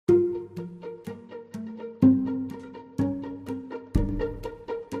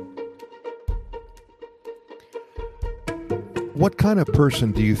What kind of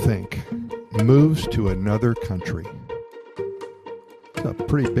person do you think moves to another country? It's a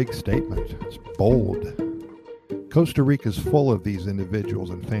pretty big statement. It's bold. Costa Rica is full of these individuals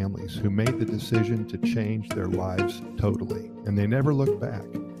and families who made the decision to change their lives totally, and they never look back.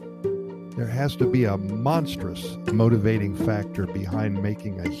 There has to be a monstrous motivating factor behind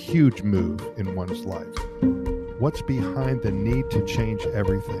making a huge move in one's life. What's behind the need to change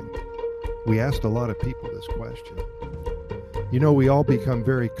everything? We asked a lot of people this question. You know, we all become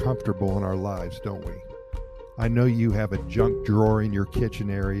very comfortable in our lives, don't we? I know you have a junk drawer in your kitchen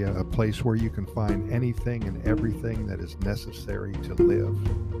area, a place where you can find anything and everything that is necessary to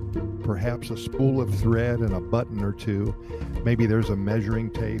live. Perhaps a spool of thread and a button or two. Maybe there's a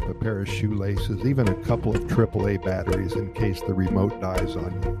measuring tape, a pair of shoelaces, even a couple of AAA batteries in case the remote dies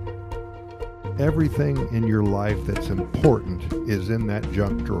on you. Everything in your life that's important is in that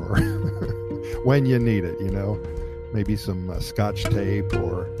junk drawer when you need it, you know. Maybe some scotch tape,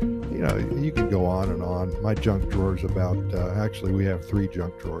 or, you know, you can go on and on. My junk drawer is about, actually we have 3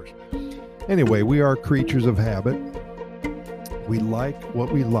 junk drawers. Anyway, we are creatures of habit. We like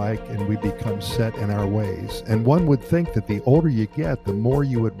what we like, and we become set in our ways. And one would think that the older you get, the more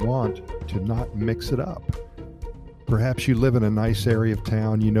you would want to not mix it up. Perhaps you live in a nice area of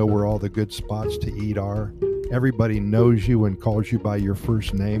town. You know where all the good spots to eat are. Everybody knows you and calls you by your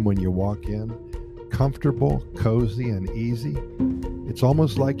first name when you walk in. Comfortable, cozy, and easy. It's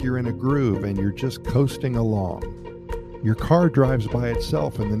almost like you're in a groove and you're just coasting along. Your car drives by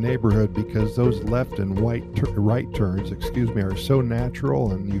itself in the neighborhood because those left and right turns, are so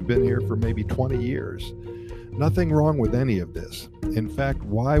natural, and you've been here for maybe 20 years. Nothing wrong with any of this. In fact,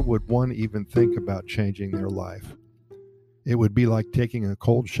 why would one even think about changing their life? It would be like taking a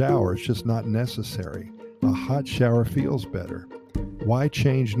cold shower. It's just not necessary. A hot shower feels better. Why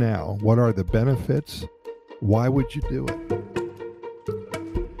change now? What are the benefits? Why would you do it?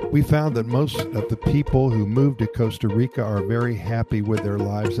 We found that most of the people who move to Costa Rica are very happy with their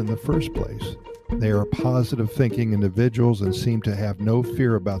lives in the first place. They are positive thinking individuals and seem to have no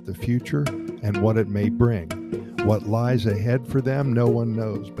fear about the future and what it may bring. What lies ahead for them, no one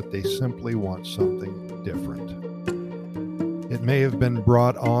knows, but they simply want something different. It may have been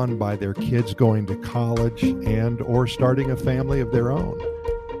brought on by their kids going to college and or starting a family of their own.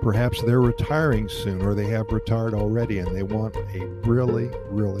 Perhaps they're retiring soon, or they have retired already and they want a really,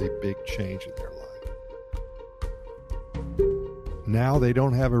 really big change in their life. Now they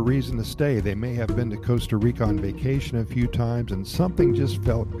don't have a reason to stay. They may have been to Costa Rica on vacation a few times and something just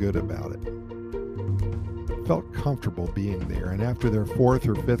felt good about it. Felt comfortable being there, and after their 4th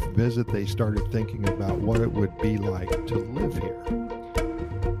or 5th visit, they started thinking about what it would be like to live here.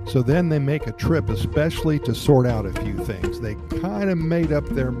 So then they make a trip, especially to sort out a few things. They kind of made up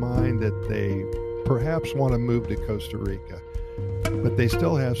their mind that they perhaps want to move to Costa Rica, but they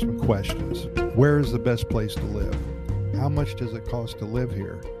still have some questions. Where is the best place to live? How much does it cost to live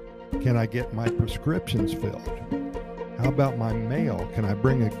here? Can I get my prescriptions filled? How about my mail? Can I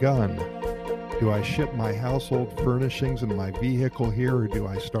bring a gun? Do I ship my household furnishings and my vehicle here, or do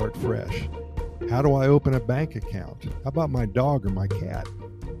I start fresh? How do I open a bank account? How about my dog or my cat?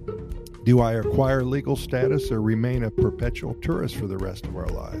 Do I acquire legal status or remain a perpetual tourist for the rest of our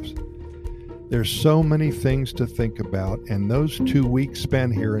lives? There's so many things to think about, and those 2 weeks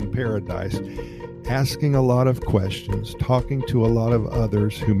spent here in paradise, asking a lot of questions, talking to a lot of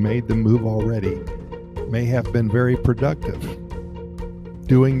others who made the move already, may have been very productive.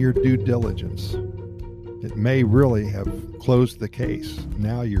 Doing your due diligence. It may really have closed the case.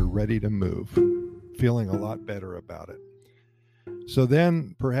 Now you're ready to move, feeling a lot better about it. So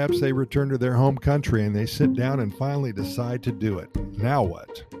then perhaps they return to their home country and they sit down and finally decide to do it. Now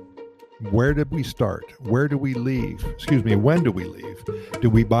what? Where did we start? Where do we leave? When do we leave? Do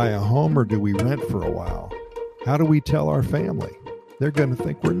we buy a home or do we rent for a while? How do we tell our family? They're going to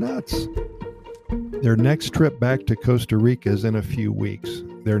think we're nuts. Their next trip back to Costa Rica is in a few weeks.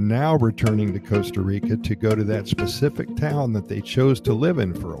 They're now returning to Costa Rica to go to that specific town that they chose to live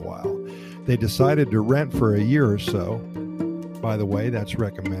in for a while. They decided to rent for a year or so. By the way, that's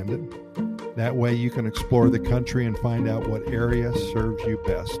recommended. That way you can explore the country and find out what area serves you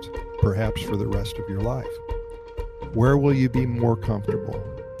best, perhaps for the rest of your life. Where will you be more comfortable?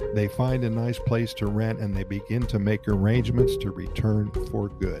 They find a nice place to rent and they begin to make arrangements to return for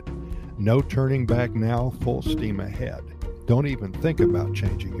good. No turning back now, full steam ahead. Don't even think about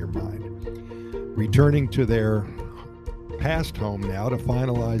changing your mind. Returning to their past home now to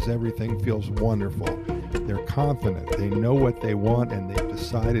finalize everything feels wonderful. They're confident, they know what they want, and they've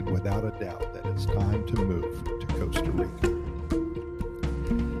decided without a doubt that it's time to move to Costa Rica.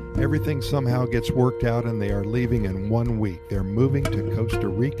 Everything somehow gets worked out and they are leaving in 1 week. They're moving to Costa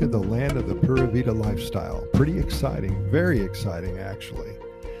Rica, the land of the Pura Vida lifestyle. Pretty exciting, very exciting actually.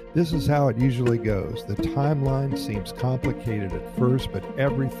 This is how it usually goes. The timeline seems complicated at first, but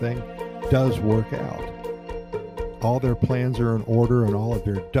everything does work out. All their plans are in order and all of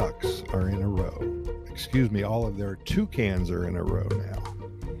their ducks are in a row. All of their toucans are in a row now.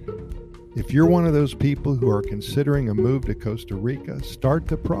 If you're one of those people who are considering a move to Costa Rica, start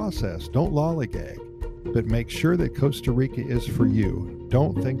the process. Don't lollygag, but make sure that Costa Rica is for you.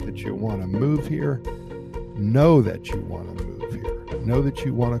 Don't think that you want to move here. Know that you want to move here. Know that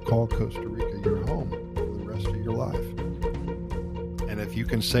you want to call Costa Rica your home for the rest of your life. And if you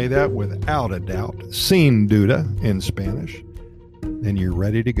can say that without a doubt, sin duda in Spanish, then you're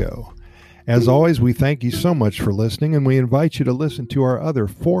ready to go. As always, we thank you so much for listening, and we invite you to listen to our other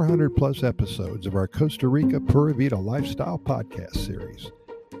 400 plus episodes of our Costa Rica Pura Vida Lifestyle podcast series.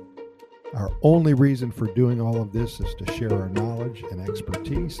 Our only reason for doing all of this is to share our knowledge and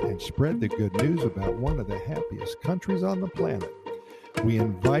expertise and spread the good news about one of the happiest countries on the planet. We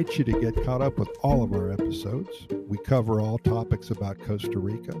invite you to get caught up with all of our episodes. We cover all topics about Costa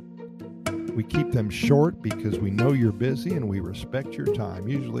Rica. We keep them short because we know you're busy and we respect your time,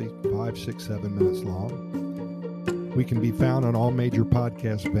 usually 5, 6, 7 minutes long. We can be found on all major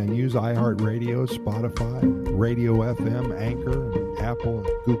podcast venues, iHeartRadio, Spotify, Radio FM, Anchor, and Apple and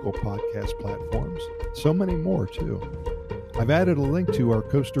Google podcast platforms. So many more, too. I've added a link to our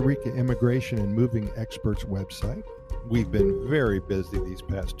Costa Rica Immigration and Moving Experts website. We've been very busy these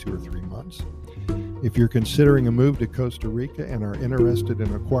past 2 or 3 months. If you're considering a move to Costa Rica and are interested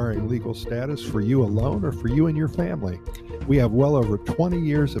in acquiring legal status for you alone or for you and your family, we have well over 20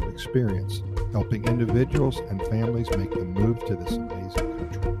 years of experience helping individuals and families make the move to this amazing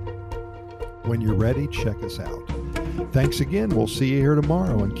country. When you're ready, check us out. Thanks again. We'll see you here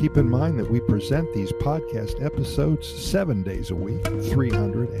tomorrow. And keep in mind that we present these podcast episodes 7 days a week,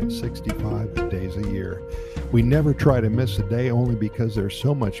 365 days a year. We never try to miss a day only because there's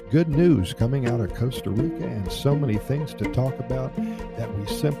so much good news coming out of Costa Rica and so many things to talk about that we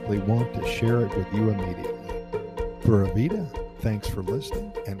simply want to share it with you immediately. Pura Vida, thanks for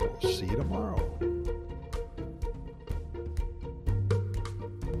listening, and we'll see you tomorrow.